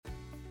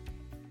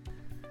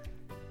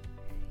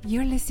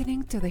You're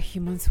listening to The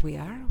Humans We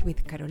Are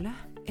with Carola,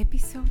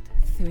 episode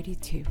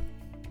 32.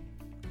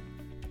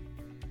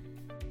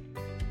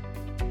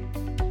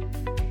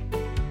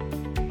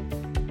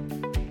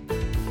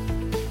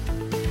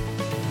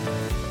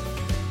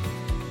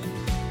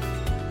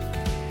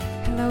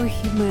 Hello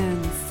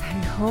humans, I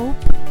hope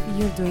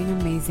you're doing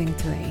amazing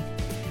today.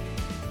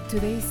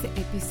 Today's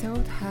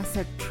episode has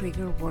a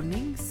trigger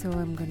warning, so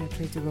I'm gonna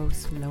try to go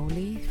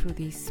slowly through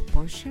this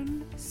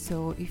portion.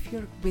 So if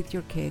you're with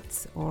your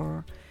kids,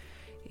 or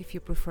if you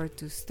prefer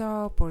to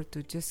stop or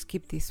to just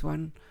skip this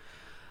one,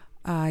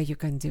 you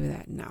can do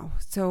that now.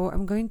 So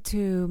I'm going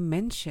to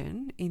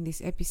mention in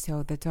this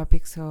episode the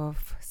topics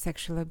of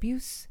sexual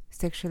abuse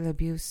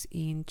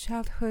in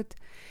childhood,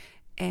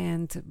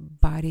 and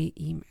body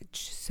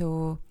image.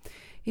 So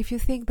if you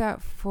think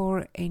that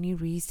for any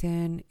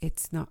reason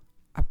it's not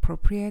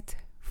appropriate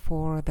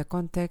for the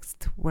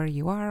context where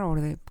you are or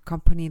the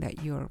company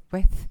that you're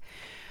with,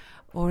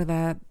 or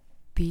that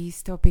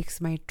these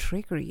topics might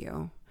trigger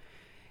you,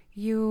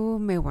 you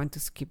may want to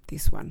skip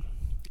this one.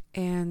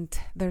 And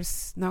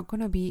there's not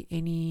going to be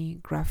any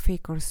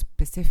graphic or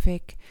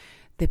specific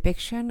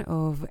depiction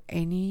of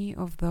any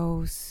of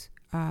those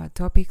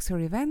topics or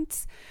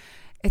events.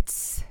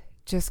 It's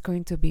just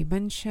going to be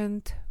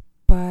mentioned,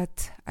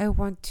 but I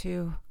want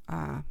to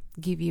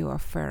give you a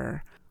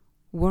fair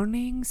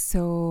warning,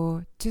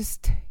 so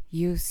just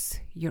use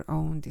your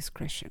own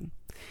discretion.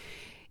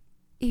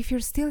 If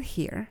you're still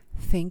here,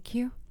 thank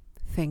you.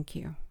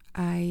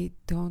 I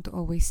don't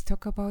always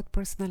talk about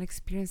personal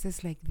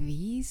experiences like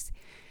these,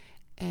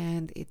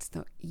 and it's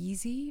not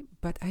easy,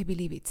 but I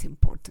believe it's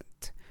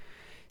important.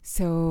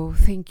 So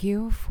thank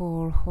you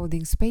for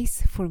holding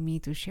space for me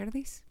to share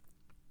this.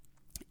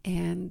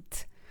 And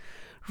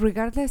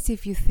regardless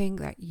if you think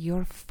that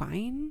you're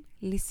fine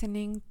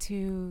listening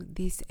to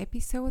this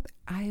episode,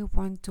 I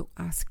want to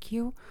ask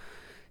you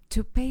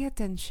to pay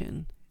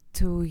attention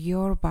to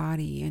your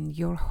body and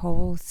your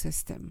whole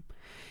system.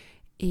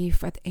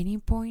 If at any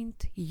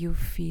point you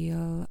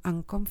feel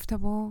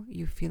uncomfortable,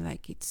 you feel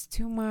like it's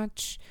too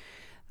much,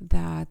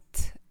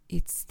 that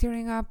it's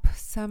stirring up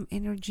some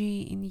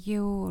energy in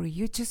you, or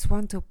you just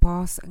want to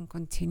pause and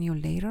continue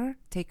later,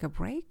 take a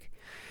break,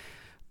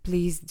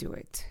 please do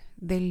it.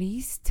 The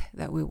least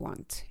that we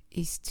want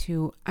is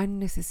to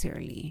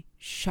unnecessarily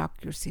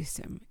shock your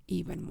system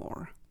even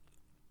more.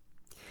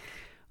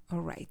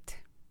 All right,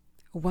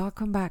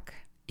 welcome back.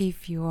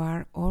 If you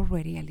are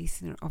already a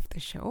listener of the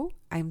show,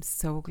 I'm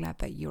so glad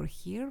that you're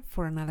here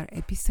for another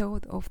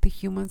episode of The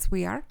Humans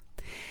We Are.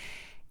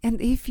 And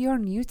if you're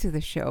new to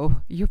the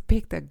show, you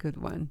picked a good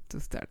one to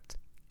start.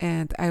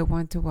 And I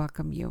want to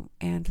welcome you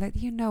and let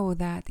you know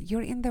that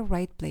you're in the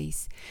right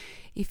place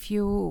if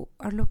you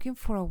are looking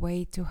for a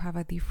way to have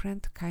a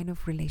different kind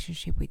of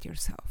relationship with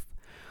yourself,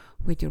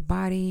 with your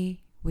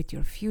body, with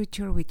your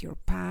future, with your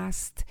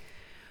past,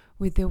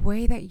 with the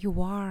way that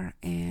you are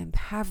and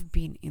have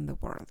been in the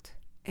world.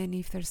 And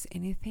if there's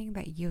anything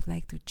that you'd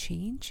like to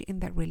change in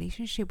that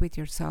relationship with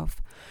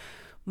yourself,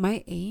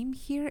 my aim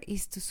here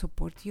is to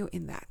support you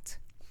in that.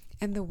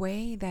 And the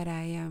way that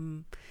I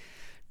am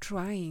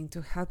trying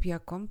to help you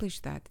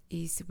accomplish that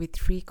is with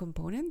 3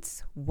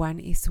 components. 1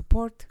 is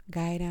support,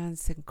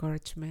 guidance,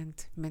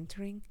 encouragement,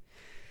 mentoring.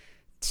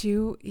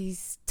 2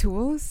 is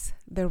tools,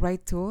 the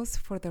right tools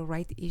for the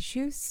right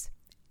issues.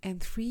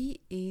 And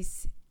 3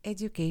 is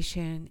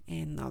education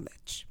and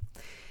knowledge.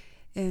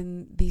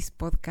 And this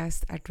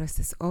podcast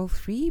addresses all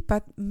 3,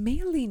 but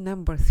mainly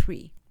number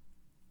 3.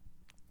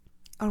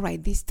 All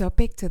right, this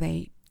topic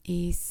today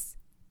is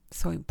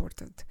so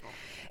important,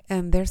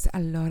 and there's a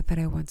lot that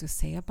I want to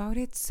say about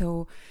it.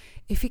 So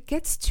if it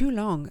gets too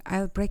long,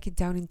 I'll break it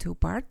down in 2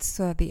 parts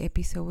so that the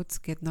episodes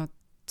get not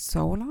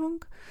so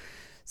long.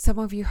 Some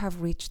of you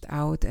have reached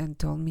out and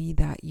told me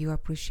that you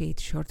appreciate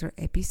shorter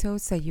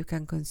episodes that you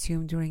can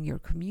consume during your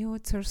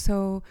commutes or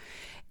so.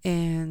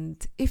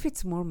 And if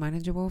it's more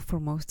manageable for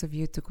most of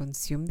you to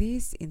consume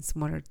these in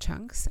smaller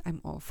chunks,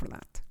 I'm all for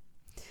that.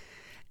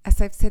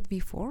 As I've said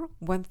before,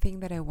 one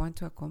thing that I want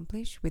to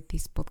accomplish with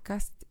this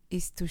podcast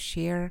is to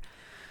share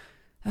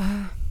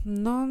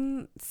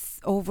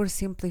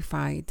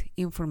non-oversimplified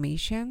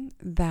information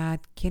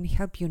that can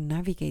help you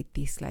navigate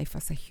this life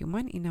as a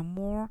human in a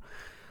more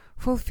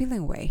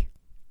fulfilling way.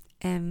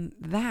 And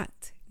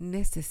that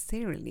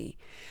necessarily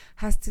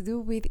has to do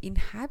with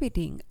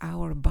inhabiting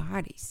our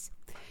bodies,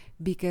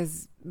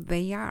 because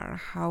they are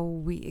how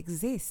we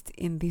exist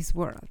in this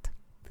world.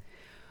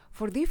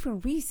 For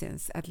different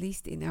reasons, at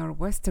least in our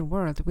Western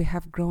world, we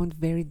have grown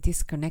very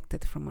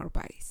disconnected from our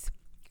bodies.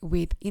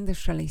 With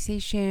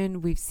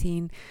industrialization, we've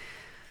seen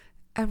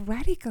a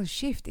radical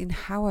shift in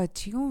how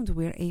attuned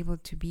we're able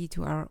to be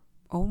to our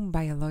own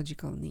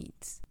biological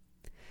needs.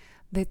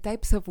 The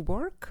types of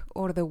work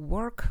or the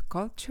work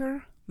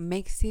culture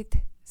makes it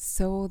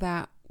so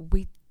that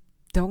we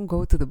don't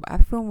go to the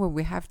bathroom when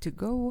we have to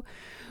go.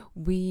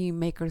 We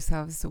make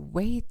ourselves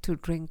wait to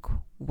drink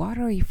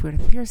water if we're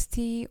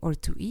thirsty, or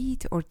to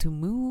eat, or to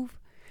move.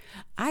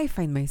 I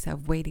find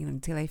myself waiting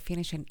until I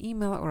finish an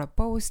email or a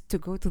post to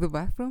go to the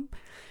bathroom.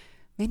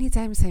 Many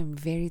times I'm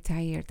very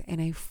tired and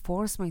I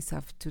force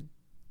myself to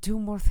do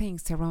more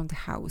things around the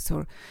house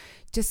or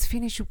just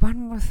finish one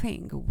more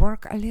thing,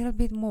 work a little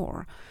bit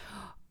more.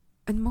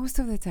 And most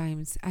of the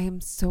times I am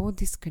so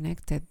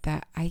disconnected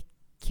that I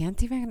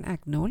can't even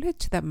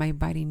acknowledge that my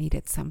body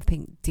needed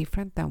something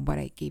different than what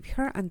I gave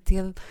her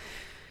until...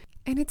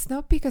 And it's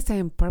not because I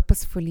am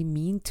purposefully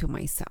mean to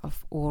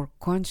myself or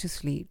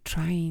consciously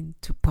trying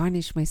to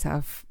punish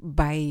myself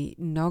by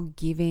not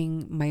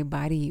giving my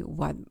body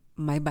what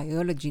my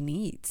biology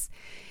needs.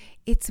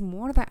 It's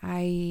more that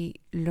I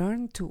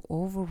learned to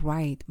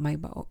override my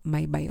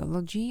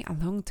biology a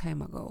long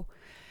time ago,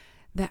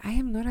 that I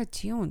am not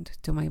attuned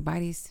to my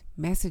body's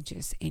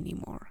messages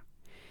anymore.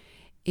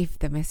 If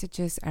the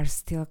messages are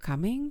still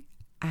coming,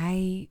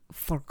 I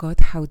forgot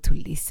how to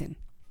listen.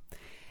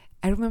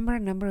 I remember a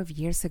number of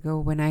years ago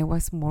when I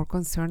was more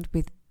concerned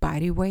with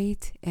body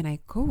weight, and I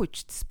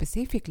coached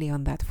specifically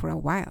on that for a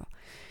while.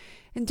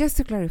 And just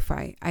to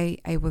clarify, I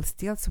will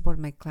still support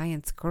my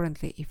clients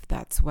currently if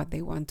that's what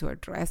they want to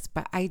address,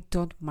 but I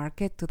don't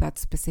market to that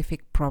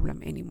specific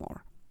problem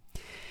anymore.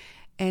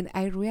 And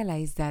I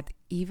realized that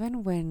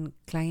even when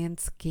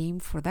clients came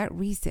for that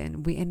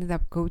reason, we ended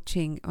up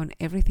coaching on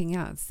everything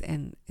else,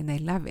 and I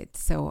love it.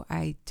 So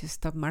I just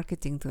stopped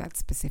marketing to that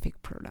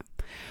specific problem.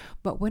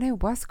 But when I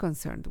was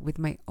concerned with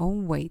my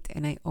own weight,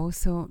 and I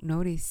also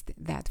noticed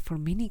that for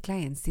many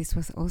clients, this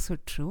was also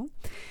true,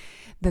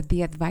 that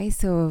the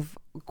advice of,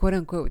 quote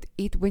unquote,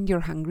 eat when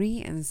you're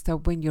hungry and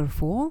stop when you're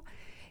full,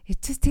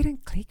 it just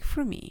didn't click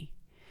for me.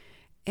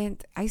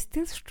 And I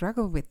still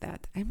struggle with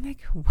that. I'm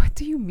like, what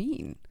do you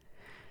mean?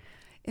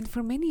 And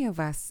for many of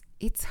us,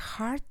 it's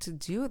hard to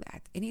do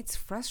that. And it's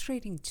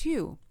frustrating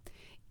too.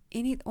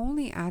 And it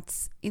only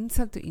adds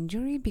insult to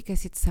injury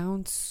because it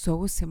sounds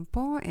so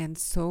simple and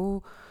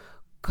so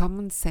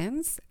common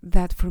sense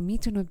that for me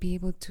to not be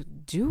able to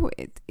do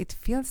it, it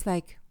feels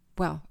like,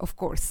 well, of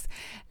course,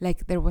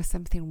 like there was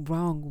something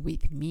wrong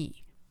with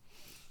me.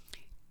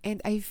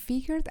 And I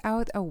figured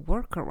out a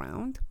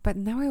workaround, but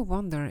now I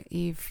wonder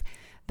if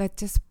that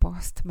just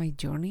paused my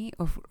journey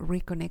of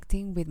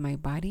reconnecting with my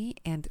body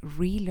and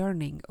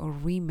relearning or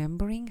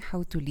remembering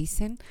how to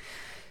listen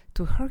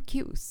to her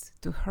cues,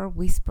 to her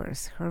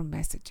whispers, her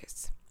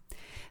messages.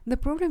 The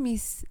problem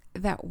is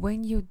that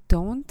when you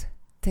don't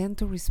tend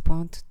to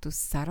respond to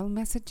subtle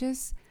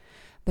messages,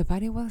 the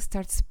body will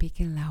start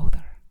speaking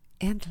louder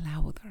and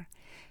louder.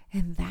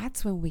 And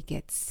that's when we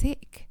get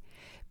sick,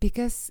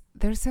 because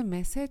there's a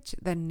message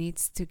that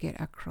needs to get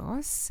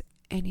across,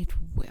 and it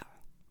will.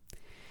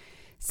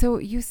 So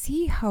you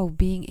see how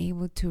being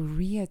able to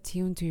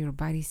reattune to your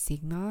body's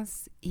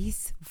signals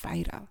is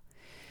vital,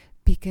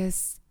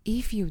 because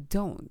if you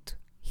don't,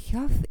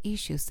 health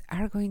issues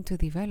are going to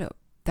develop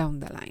down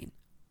the line,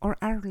 or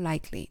are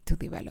likely to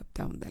develop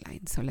down the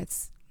line. So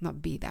let's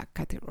not be that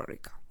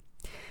categorical.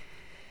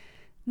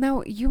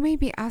 Now, you may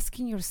be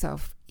asking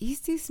yourself,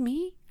 is this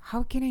me?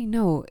 How can I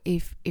know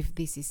if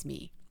this is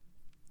me?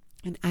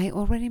 And I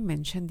already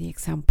mentioned the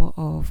example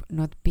of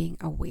not being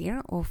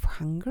aware of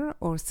hunger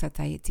or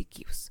satiety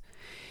cues.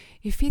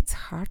 If it's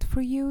hard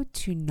for you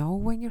to know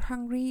when you're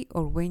hungry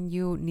or when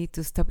you need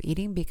to stop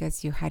eating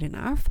because you had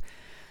enough,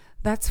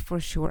 that's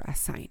for sure a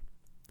sign.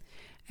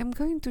 I'm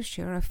going to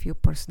share a few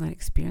personal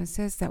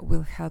experiences that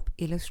will help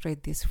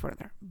illustrate this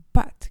further.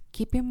 But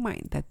keep in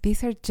mind that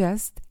these are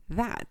just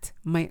that,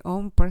 my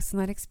own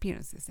personal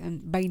experiences.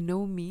 And by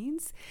no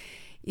means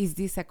is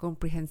this a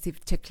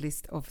comprehensive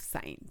checklist of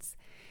signs.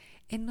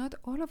 And not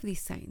all of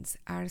these signs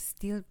are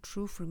still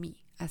true for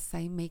me. As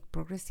I make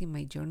progress in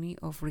my journey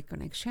of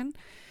reconnection,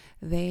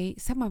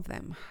 some of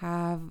them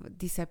have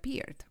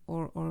disappeared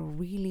or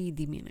really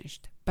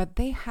diminished, but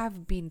they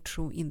have been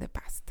true in the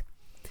past.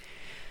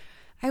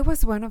 I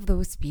was one of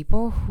those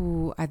people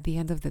who, at the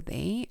end of the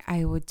day,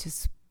 I would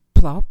just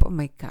plop on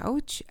my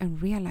couch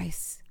and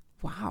realize,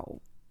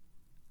 wow,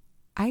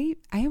 I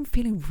am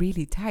feeling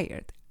really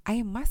tired.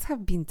 I must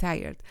have been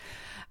tired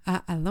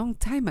a long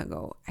time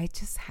ago. I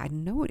just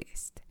hadn't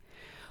noticed.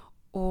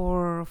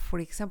 Or, for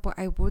example,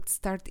 I would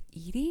start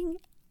eating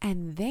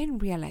and then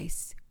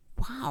realize,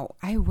 wow,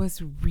 I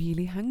was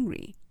really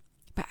hungry.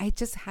 But I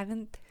just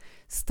hadn't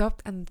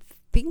stopped and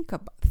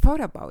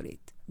thought about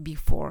it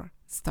before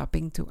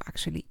stopping to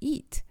actually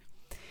eat.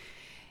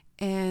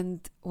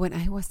 And when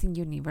I was in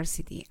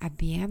university, at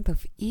the end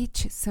of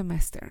each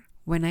semester,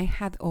 when I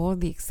had all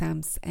the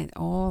exams and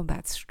all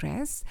that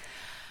stress,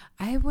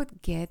 I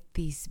would get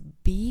these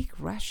big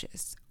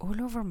rashes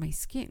all over my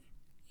skin,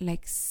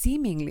 like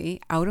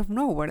seemingly out of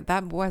nowhere.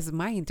 That was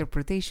my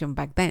interpretation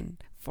back then,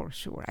 for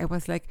sure. I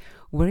was like,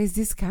 where is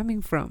this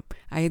coming from?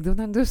 I don't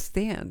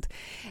understand.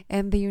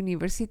 And the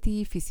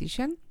university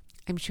physician,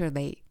 I'm sure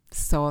they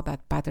saw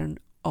that pattern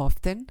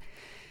often.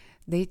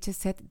 They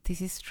just said,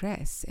 this is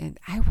stress. And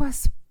I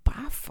was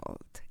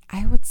baffled.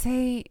 I would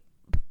say,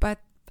 but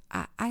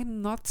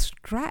I'm not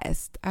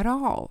stressed at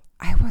all.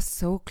 I was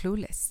so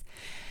clueless.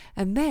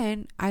 And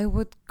then I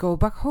would go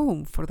back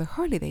home for the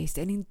holidays,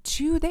 and in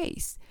 2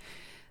 days,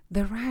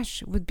 the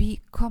rash would be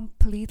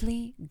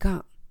completely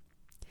gone.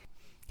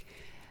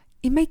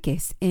 In my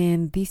case,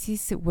 and this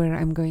is where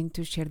I'm going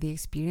to share the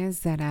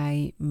experience that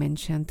I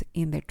mentioned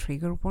in the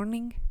trigger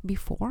warning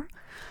before.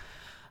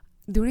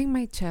 During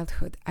my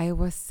childhood, I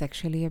was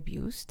sexually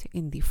abused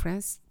in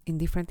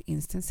different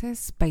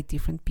instances by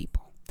different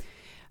people.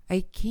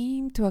 I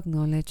came to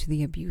acknowledge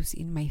the abuse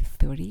in my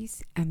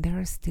 30s, and there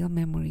are still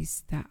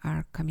memories that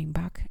are coming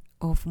back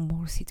of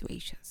more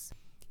situations.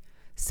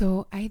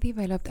 So I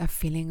developed a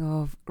feeling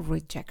of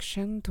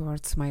rejection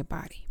towards my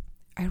body.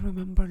 I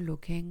remember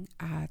looking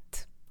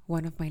at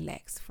one of my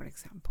legs, for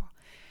example,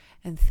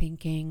 and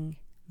thinking,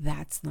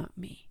 that's not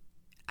me.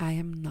 I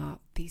am not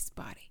this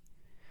body.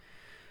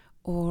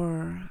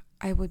 Or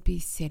I would be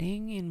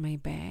sitting in my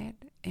bed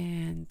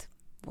and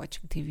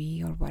watching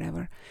TV or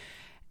whatever,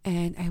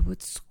 and I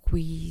would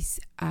squeeze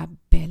a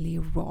belly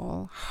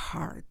roll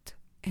hard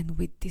and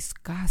with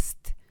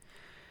disgust.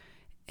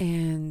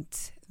 And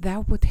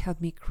that would help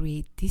me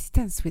create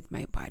distance with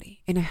my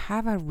body. And I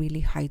have a really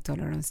high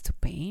tolerance to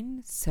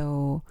pain,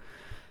 so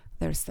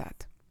there's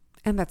that.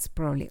 And that's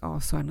probably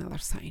also another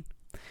sign.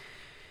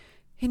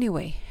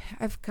 Anyway,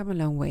 I've come a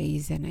long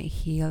ways and I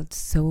healed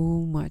so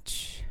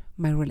much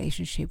my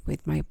relationship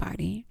with my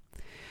body.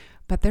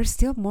 But there's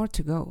still more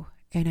to go.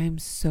 And I'm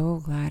so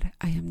glad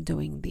I am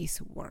doing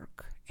this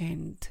work.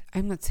 And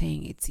I'm not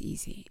saying it's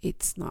easy.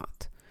 It's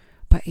not.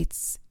 But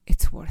it's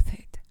worth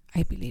it.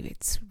 I believe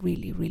it's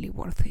really, really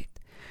worth it.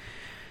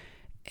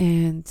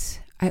 And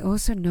I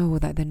also know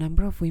that the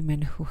number of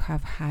women who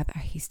have had a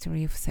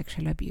history of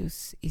sexual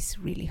abuse is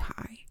really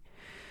high.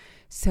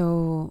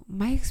 So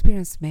my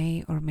experience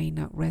may or may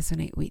not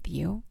resonate with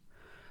you,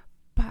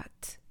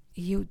 but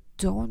you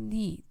don't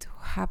need to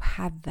have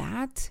had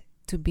that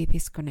to be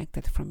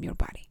disconnected from your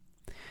body.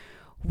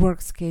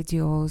 Work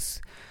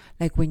schedules,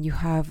 like when you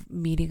have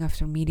meeting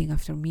after meeting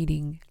after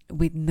meeting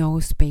with no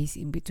space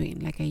in between,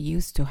 like I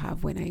used to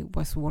have when I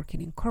was working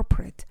in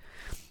corporate,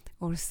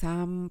 or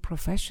some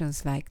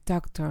professions like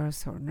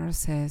doctors or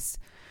nurses,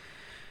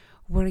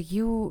 where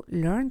you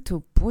learn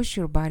to push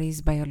your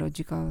body's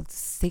biological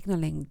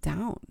signaling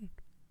down.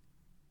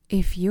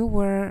 If you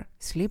were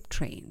sleep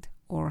trained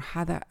or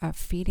had a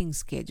feeding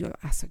schedule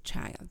as a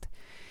child,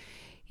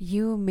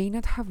 you may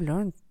not have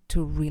learned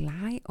to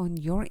rely on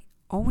your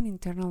own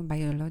internal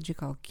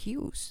biological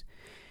cues.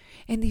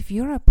 And if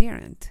you're a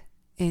parent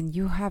and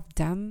you have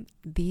done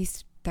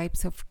these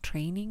types of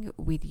training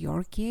with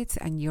your kids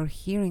and you're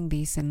hearing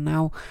this and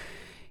now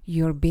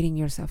you're beating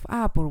yourself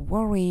up or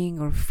worrying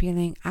or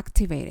feeling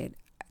activated,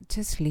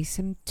 just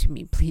listen to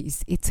me,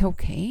 please. It's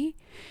okay.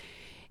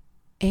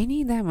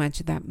 Any damage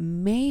that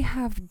may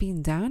have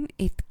been done,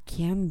 it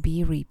can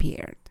be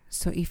repaired.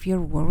 So if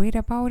you're worried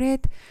about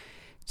it,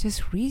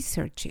 just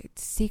research it,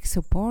 seek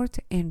support,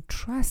 and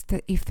trust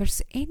that if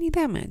there's any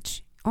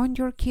damage on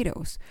your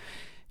kiddos,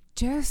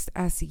 just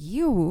as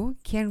you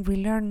can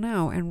relearn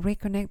now and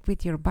reconnect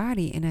with your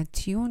body and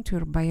attune to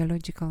your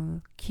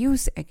biological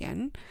cues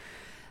again,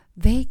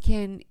 they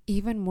can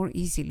even more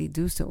easily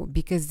do so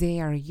because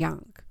they are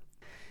young.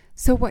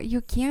 So what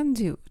you can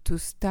do to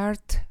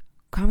start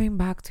coming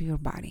back to your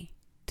body,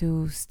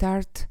 to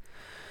start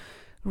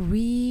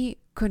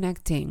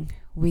reconnecting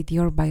with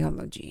your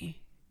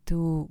biology,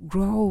 to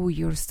grow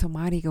your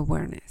somatic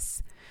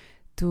awareness,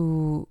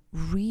 to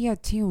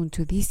reattune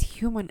to this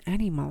human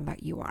animal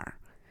that you are.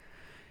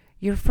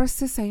 Your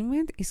first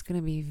assignment is going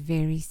to be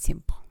very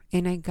simple.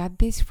 And I got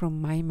this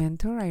from my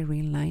mentor,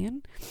 Irene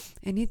Lyon,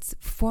 and it's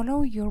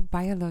follow your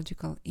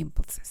biological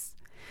impulses.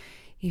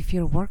 If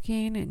you're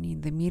working and in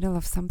the middle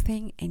of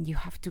something and you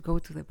have to go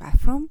to the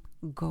bathroom,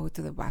 go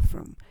to the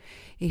bathroom.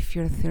 If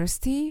you're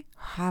thirsty,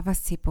 have a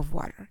sip of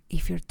water.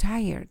 If you're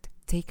tired,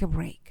 take a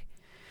break.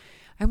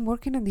 I'm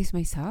working on this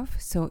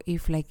myself, so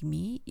if, like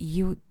me,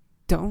 you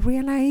don't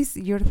realize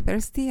you're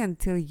thirsty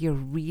until you're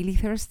really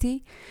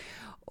thirsty,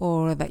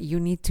 or that you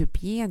need to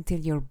pee until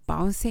you're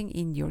bouncing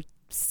in your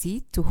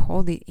seat to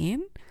hold it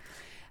in,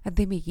 at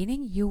the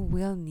beginning you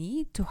will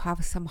need to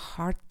have some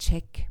hard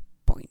check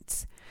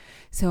points.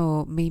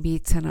 So maybe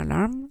it's an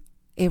alarm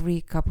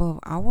every couple of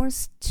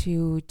hours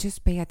to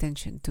just pay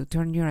attention, to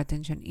turn your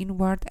attention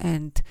inward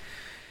and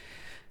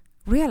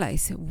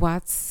realize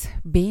what's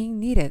being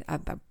needed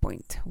at that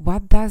point.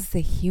 What does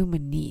the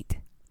human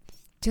need?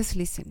 Just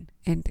listen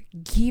and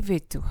give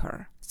it to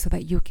her so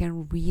that you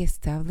can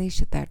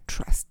reestablish that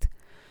trust.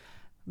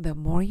 The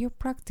more you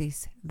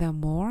practice, the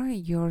more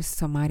your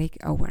somatic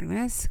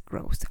awareness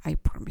grows, I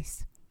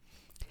promise.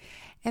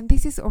 And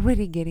this is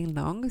already getting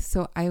long,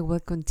 so I will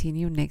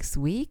continue next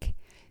week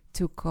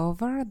to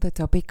cover the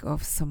topic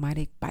of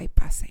somatic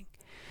bypassing.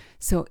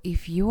 So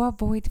if you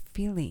avoid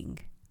feeling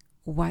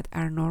what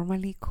are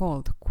normally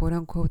called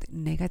quote-unquote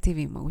negative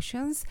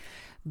emotions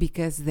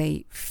because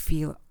they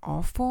feel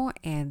awful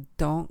and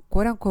don't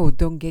quote-unquote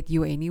don't get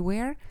you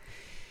anywhere,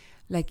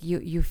 like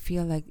you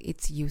feel like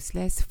it's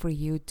useless for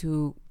you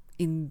to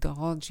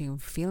indulge in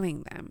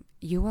feeling them,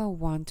 you will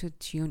want to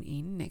tune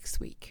in next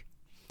week.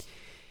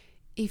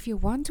 If you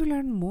want to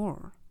learn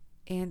more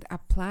and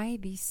apply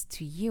this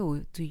to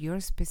you, to your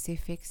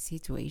specific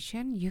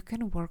situation, you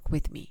can work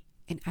with me.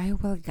 and I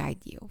will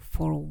guide you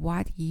for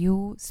what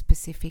you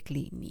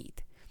specifically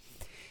need.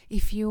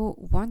 If you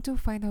want to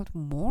find out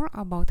more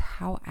about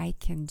how I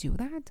can do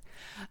that,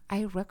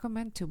 I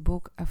recommend to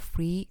book a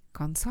free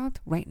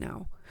consult right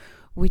now,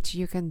 which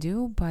you can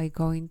do by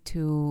going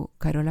to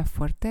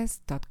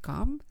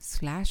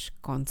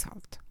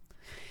carolafuertes.com/consult.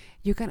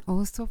 You can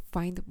also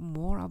find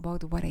more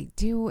about what I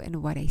do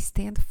and what I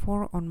stand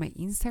for on my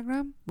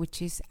Instagram,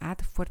 which is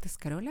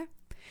 @fuertescarola.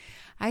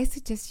 I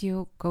suggest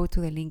you go to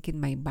the link in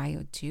my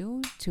bio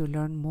too to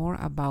learn more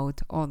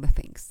about all the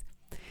things.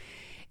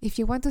 If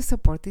you want to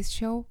support this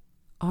show,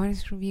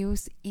 honest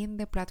reviews in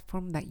the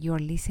platform that you're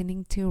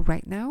listening to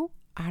right now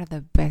are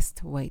the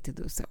best way to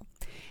do so.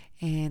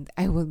 And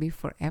I will be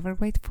forever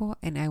grateful,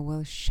 and I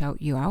will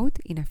shout you out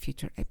in a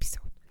future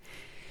episode.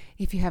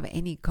 If you have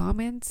any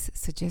comments,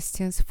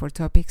 suggestions for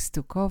topics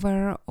to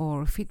cover,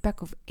 or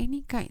feedback of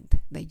any kind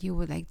that you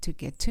would like to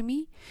get to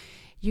me,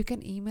 you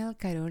can email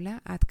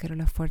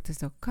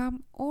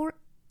carola@carolafuertes.com or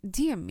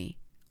DM me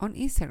on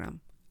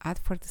Instagram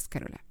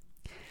 @fuertescarola.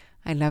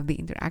 I love the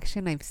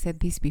interaction. I've said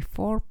this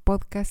before,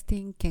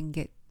 podcasting can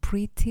get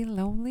pretty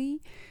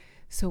lonely.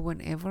 So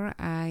whenever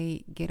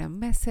I get a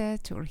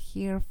message or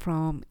hear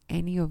from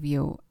any of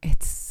you,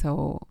 it's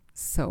so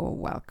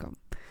welcome.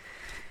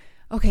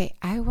 Okay,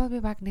 I will be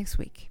back next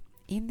week.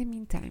 In the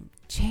meantime,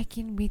 check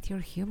in with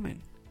your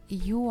human.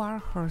 You are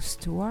her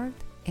steward,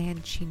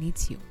 and she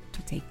needs you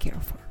to take care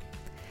of her.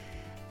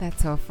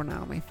 That's all for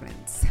now, my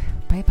friends.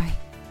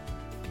 Bye-bye.